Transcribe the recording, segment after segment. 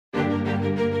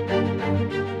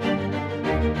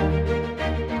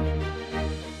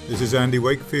This is Andy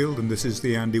Wakefield, and this is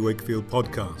the Andy Wakefield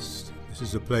podcast. This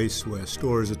is a place where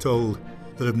stories are told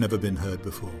that have never been heard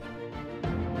before.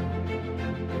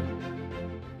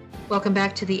 Welcome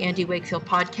back to the Andy Wakefield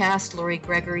podcast. Lori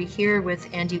Gregory here with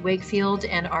Andy Wakefield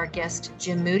and our guest,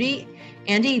 Jim Moody.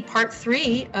 Andy, part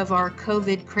 3 of our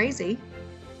COVID crazy.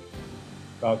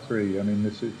 Part 3. I mean,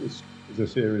 this is a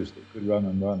series that could run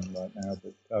and run right now,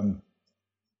 but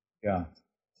yeah.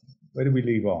 Where did we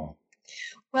leave off?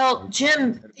 Well,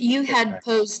 Jim, you had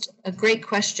posed a great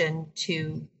question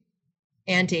to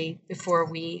Andy before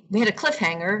we had a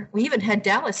cliffhanger. We even had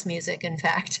Dallas music, in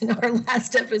fact, in our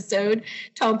last episode.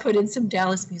 Tom put in some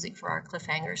Dallas music for our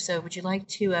cliffhanger. So would you like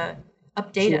to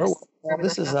update us? Well,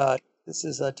 this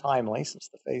is timely since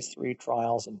the phase 3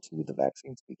 trials and 2 of the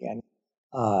vaccines began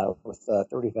with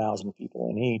 30,000 people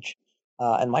in each.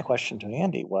 And my question to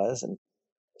Andy was, and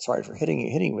sorry for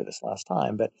hitting with this last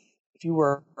time, but if you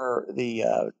were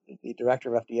the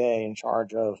director of FDA in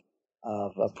charge of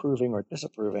approving or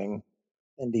disapproving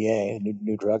NDA,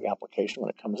 new drug application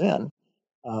when it comes in,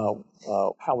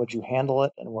 how would you handle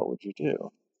it, and what would you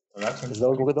do? Because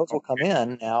those will come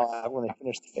in now when they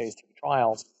finish the phase 3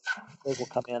 trials. Those will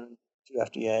come in to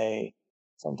FDA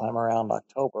sometime around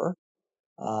October,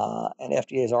 and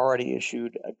FDA has already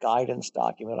issued a guidance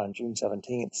document on June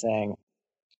 17th saying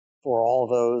for all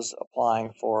those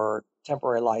applying for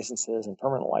temporary licenses and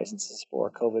permanent licenses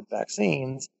for COVID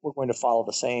vaccines, we're going to follow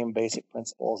the same basic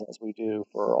principles as we do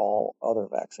for all other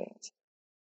vaccines.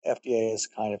 FDA has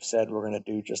kind of said we're going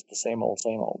to do just the same old,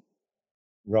 same old.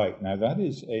 Right. Now, that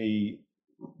is a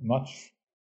much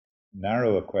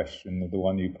narrower question than the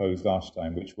one you posed last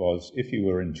time, which was, if you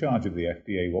were in charge of the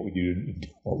FDA, what would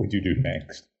you do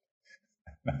next?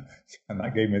 And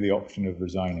that gave me the option of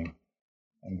resigning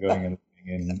and going and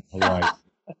living in Hawaii.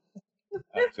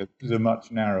 So it's a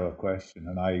much narrower question,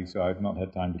 and so I've not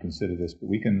had time to consider this, but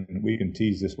we can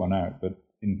tease this one out. But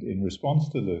in response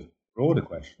to the broader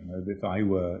question of if I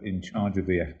were in charge of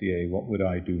the FDA, what would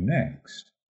I do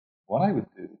next? What I would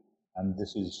do, and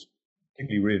this is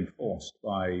particularly reinforced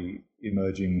by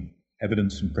emerging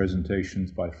evidence and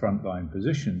presentations by frontline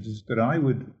physicians, is that I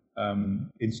would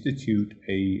institute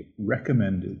a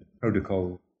recommended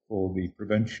protocol for the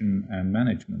prevention and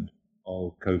management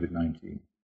of COVID-19.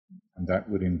 And that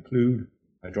would include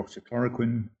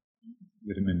hydroxychloroquine,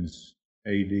 vitamins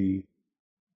A, D,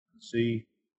 C,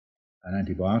 an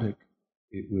antibiotic.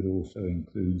 It would also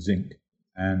include zinc.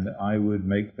 And I would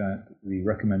make that the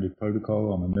recommended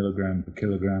protocol on a milligram per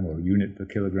kilogram or unit per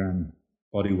kilogram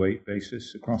body weight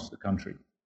basis across the country.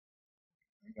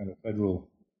 We have a federal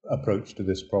approach to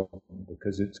this problem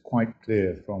because it's quite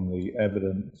clear from the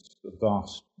evidence, the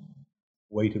vast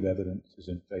weight of evidence is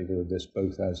in favor of this,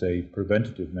 both as a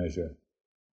preventative measure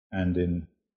and in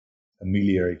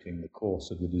ameliorating the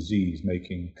course of the disease,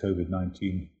 making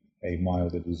COVID-19 a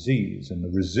milder disease. And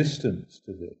the resistance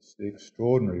to this, the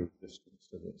extraordinary resistance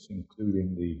to this,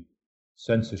 including the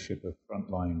censorship of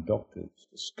frontline doctors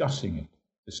discussing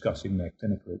their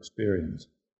clinical experience,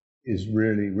 is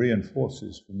really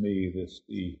reinforces for me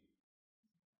the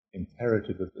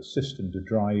imperative of the system to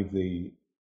drive the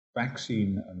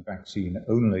vaccine and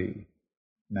vaccine-only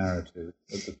narrative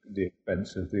at the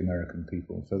expense of the American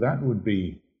people. So that would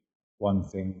be one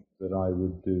thing that I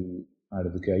would do out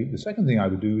of the gate. The second thing I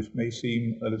would do may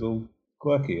seem a little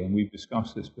quirky, and we've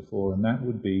discussed this before, and that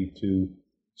would be to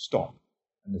stop.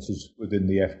 And this is within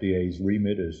the FDA's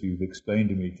remit, as you've explained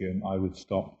to me, Jim. I would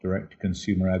stop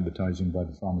direct-to-consumer advertising by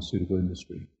the pharmaceutical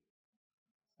industry.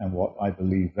 And what I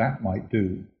believe that might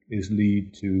do is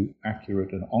lead to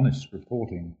accurate and honest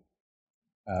reporting,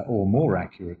 or more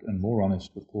accurate and more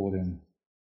honest reporting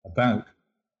about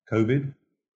COVID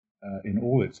in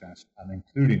all its aspects, and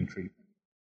including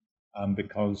treatment,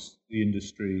 because the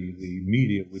industry, the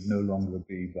media, would no longer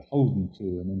be beholden to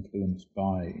and influenced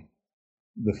by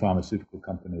the pharmaceutical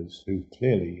companies, who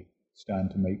clearly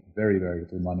stand to make very, very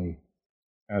little money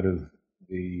out of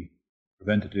the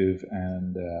preventative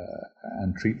and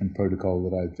treatment protocol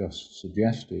that I've just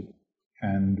suggested,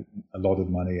 and a lot of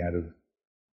money out of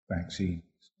vaccines.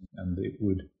 And it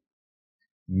would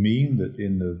mean that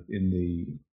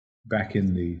back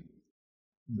in the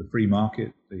free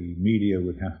market, the media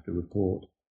would have to report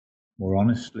more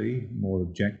honestly, more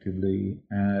objectively,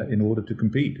 in order to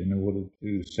compete, in order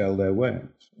to sell their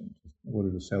wares, in order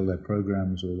to sell their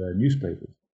programs or their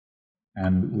newspapers.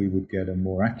 And we would get a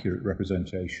more accurate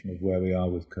representation of where we are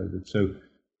with COVID. So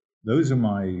those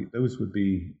would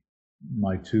be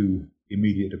my two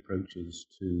immediate approaches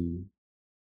to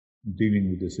dealing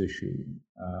with this issue.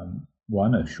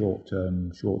 One, a short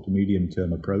to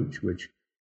medium-term approach, which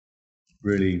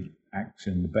really acts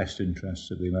in the best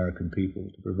interests of the American people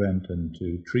to prevent and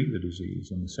to treat the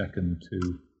disease, and the second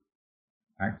to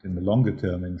act in the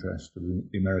longer-term interest of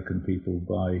the American people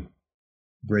by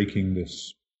breaking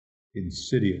this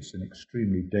insidious and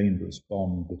extremely dangerous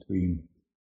bond between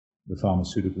the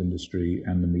pharmaceutical industry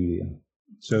and the media.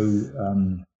 So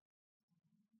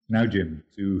now, Jim,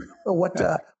 to well,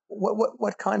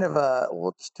 what kind of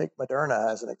we'll just take Moderna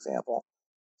as an example.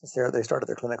 Since they started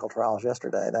their clinical trials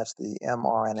yesterday, that's the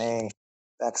mRNA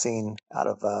vaccine out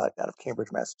of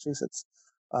Cambridge, Massachusetts.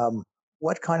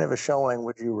 What kind of a showing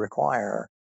would you require?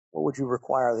 What would you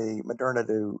require the Moderna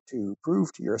to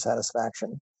prove to your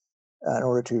satisfaction in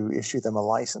order to issue them a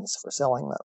license for selling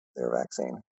their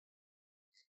vaccine?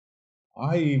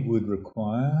 I would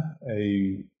require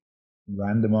a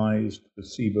randomized,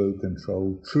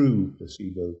 placebo-controlled, true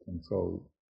placebo-controlled,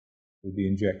 with the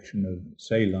injection of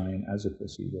saline as a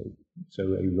placebo.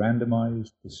 So a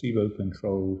randomized,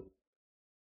 placebo-controlled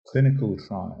clinical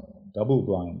trial,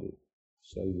 double-blinded,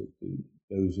 so that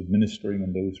those administering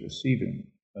and those receiving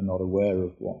are not aware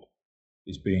of what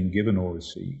is being given or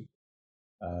received.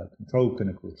 Controlled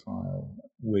clinical trial,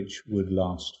 which would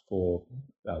last for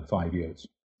 5 years,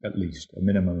 at least, a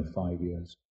minimum of 5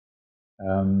 years.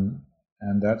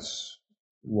 And that's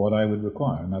what I would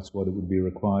require, and that's what it would be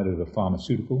required of a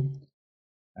pharmaceutical,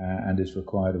 and is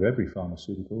required of every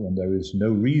pharmaceutical, and there is no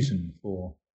reason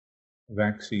for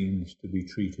vaccines to be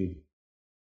treated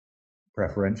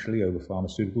preferentially over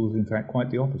pharmaceuticals. In fact,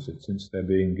 quite the opposite, since they're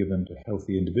being given to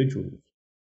healthy individuals.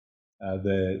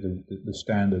 The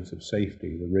standards of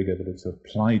safety, the rigor that is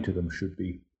applied to them should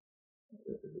be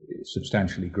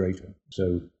substantially greater.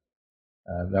 So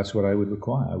that's what I would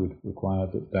require. I would require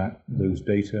that those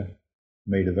data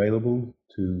made available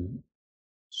to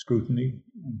scrutiny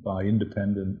by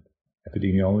independent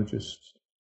epidemiologists,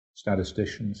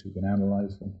 statisticians who can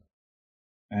analyze them.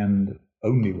 And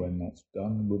only when that's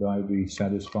done would I be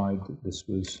satisfied that this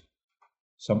was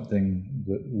something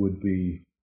that would be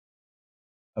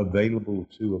available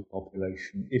to a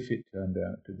population, if it turned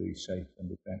out to be safe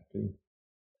and effective,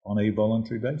 on a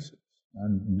voluntary basis,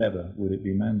 and never would it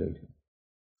be mandated.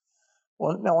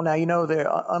 Well, now they're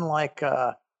unlike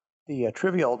the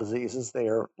trivial diseases they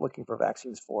are looking for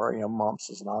vaccines for. Mumps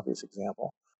is an obvious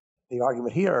example. The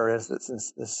argument here is that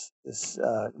since this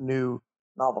new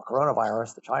novel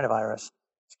coronavirus, the China virus,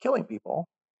 is killing people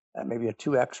at maybe a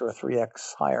 2x or a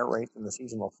 3x higher rate than the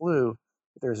seasonal flu,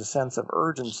 there's a sense of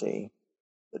urgency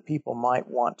that people might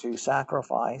want to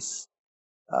sacrifice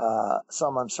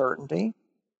some uncertainty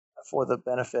for the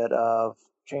benefit of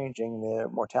changing the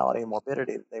mortality and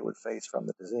morbidity that they would face from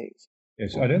the disease.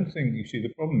 Yes, I don't think, you see,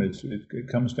 the problem is it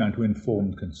comes down to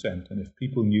informed consent. And if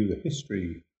people knew the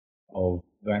history of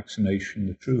vaccination,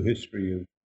 the true history of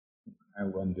how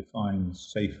one defines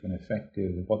safe and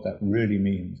effective, and what that really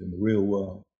means in the real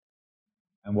world,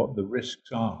 and what the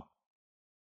risks are,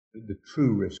 the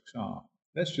true risks are.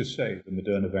 Let's just say the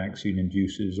Moderna vaccine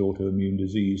induces autoimmune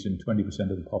disease in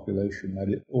 20% of the population.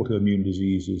 That autoimmune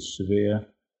disease is severe,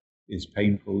 is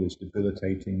painful, is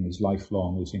debilitating, is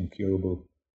lifelong, is incurable,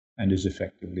 and is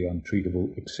effectively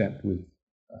untreatable, except with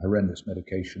horrendous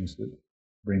medications that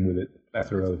bring with it a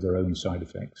plethora of their own side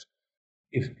effects.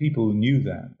 If people knew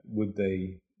that, would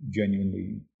they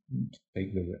genuinely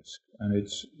take the risk? And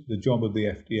it's the job of the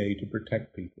FDA to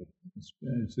protect people.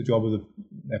 It's the job of the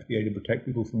FDA to protect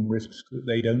people from risks that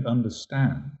they don't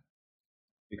understand,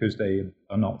 because they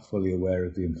are not fully aware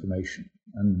of the information,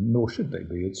 and nor should they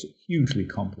be. It's hugely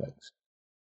complex.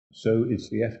 So it's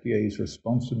the FDA's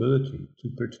responsibility to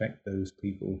protect those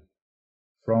people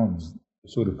from the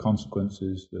sort of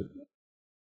consequences that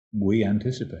we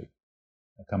anticipate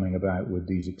are coming about with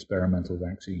these experimental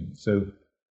vaccines. So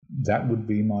that would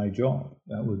be my job.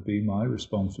 That would be my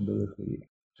responsibility,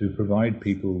 to provide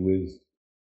people with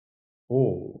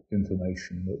all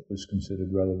information that was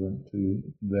considered relevant to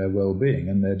their well-being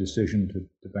and their decision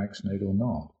to vaccinate or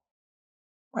not.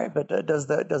 Right, but does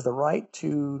the right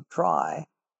to try,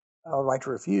 right to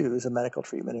refuse a medical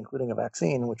treatment, including a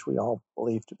vaccine, which we all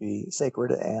believe to be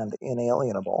sacred and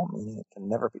inalienable, meaning it can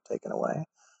never be taken away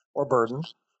or burdened,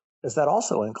 does that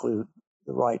also include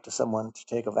the right to someone to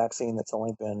take a vaccine that's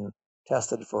only been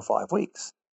tested for 5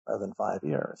 weeks rather than 5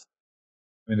 years?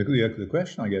 I mean, the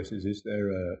question, I guess, is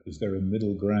there a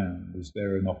middle ground? Is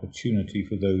there an opportunity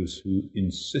for those who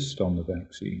insist on the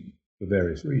vaccine for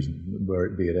various reasons, whether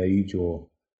it be at age or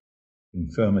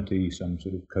infirmity, some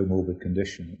sort of comorbid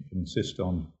condition, insist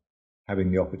on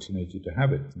having the opportunity to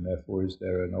have it? And therefore, is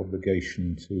there an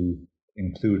obligation to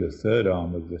include a third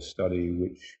arm of the study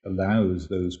which allows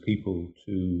those people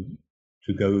to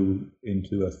to go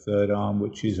into a third arm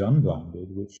which is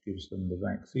unblinded, which gives them the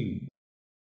vaccine?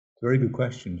 It's a very good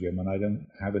question, Jim, and I don't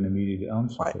have an immediate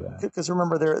answer Right, to that. because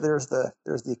remember, there's the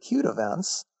acute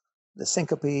events, the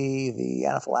syncope, the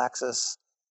anaphylaxis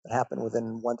that happen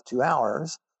within 1 to 2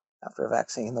 hours after a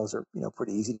vaccine. Those are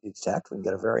pretty easy to detect. We can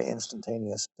get a very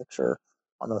instantaneous picture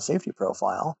on the safety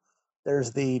profile.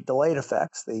 There's the delayed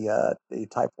effects, the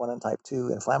type 1 and type 2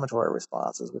 inflammatory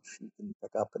responses, which you can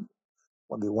pick up in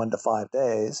maybe 1 to 5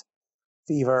 days.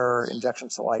 Fever, injection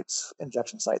site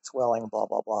swelling, blah,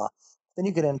 blah, blah. Then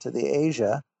you get into the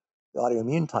ASIA, the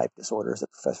autoimmune type disorders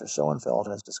that Professor Schoenfeld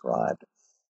has described.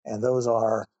 And those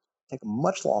take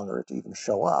much longer to even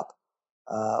show up,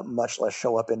 much less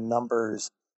show up in numbers,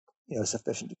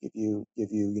 sufficient to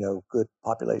give you good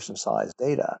population size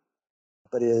data.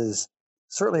 But is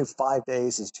certainly 5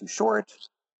 days is too short.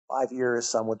 5 years,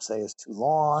 some would say, is too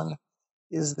long.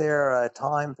 Is there a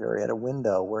time period, a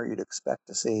window where you'd expect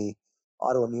to see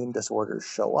autoimmune disorders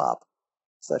show up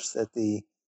such that the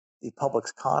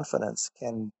public's confidence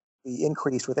can be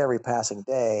increased with every passing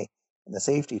day in the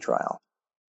safety trial?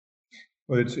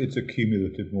 Well, it's a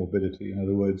cumulative morbidity. In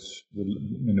other words,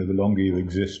 the longer you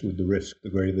exist with the risk, the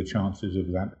greater the chances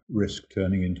of that risk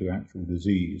turning into actual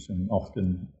disease. And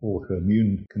often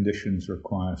autoimmune conditions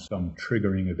require some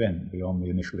triggering event beyond the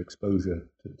initial exposure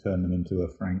to turn them into a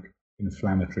frank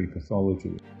inflammatory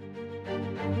pathology.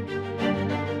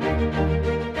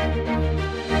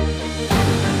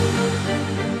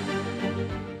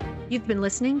 You've been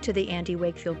listening to the Andy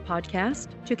Wakefield podcast.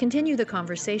 To continue the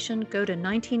conversation, go to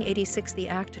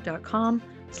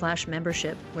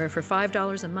 1986theact.com/membership, where for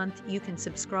 $5 a month, you can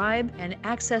subscribe and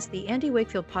access the Andy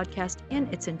Wakefield podcast in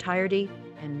its entirety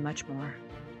and much more.